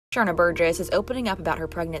Sharna Burgess is opening up about her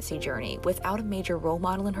pregnancy journey without a major role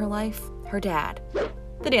model in her life, her dad.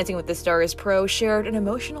 The Dancing with the Stars pro shared an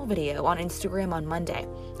emotional video on Instagram on Monday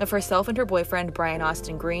of herself and her boyfriend Brian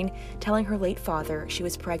Austin Green telling her late father she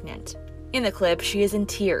was pregnant. In the clip, she is in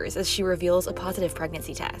tears as she reveals a positive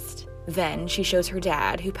pregnancy test. Then, she shows her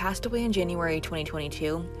dad, who passed away in January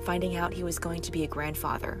 2022, finding out he was going to be a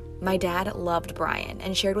grandfather. "My dad loved Brian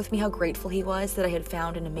and shared with me how grateful he was that I had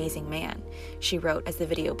found an amazing man," she wrote as the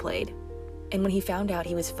video played. "And when he found out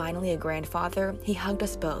he was finally a grandfather, he hugged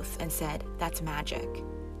us both and said, 'That's magic.'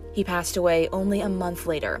 He passed away only a month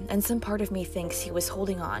later, and some part of me thinks he was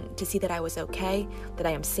holding on to see that I was okay, that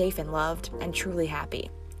I am safe and loved, and truly happy,"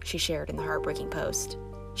 she shared in the heartbreaking post.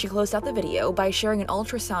 She closed out the video by sharing an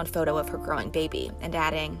ultrasound photo of her growing baby and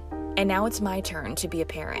adding, "And now it's my turn to be a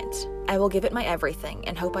parent. I will give it my everything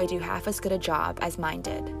and hope I do half as good a job as mine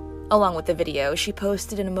did." Along with the video, she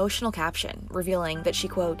posted an emotional caption revealing that she,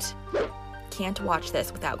 quote, "Can't watch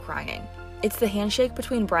this without crying. It's the handshake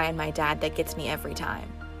between Brian and my dad that gets me every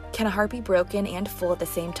time. Can a heart be broken and full at the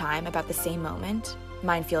same time about the same moment?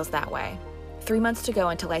 Mine feels that way. 3 months to go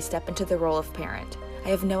until I step into the role of parent. I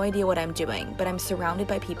have no idea what I'm doing, but I'm surrounded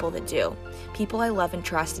by people that do. People I love and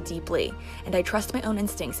trust deeply, and I trust my own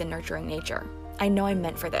instincts in nurturing nature. I know I'm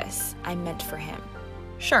meant for this. I'm meant for him."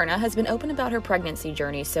 Sharna has been open about her pregnancy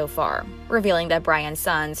journey so far, revealing that Brian's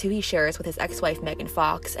sons, who he shares with his ex-wife Megan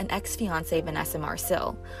Fox and ex-fiancée Vanessa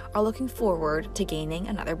Marcil, are looking forward to gaining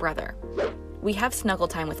another brother. "We have snuggle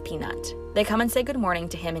time with Peanut. They come and say good morning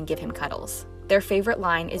to him and give him cuddles. Their favorite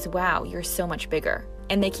line is, 'Wow, you're so much bigger.'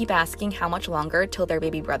 And they keep asking how much longer till their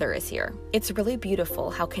baby brother is here. It's really beautiful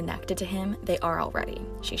how connected to him they are already,"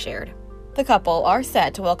 she shared. The couple are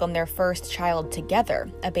set to welcome their first child together,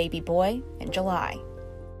 a baby boy, in July.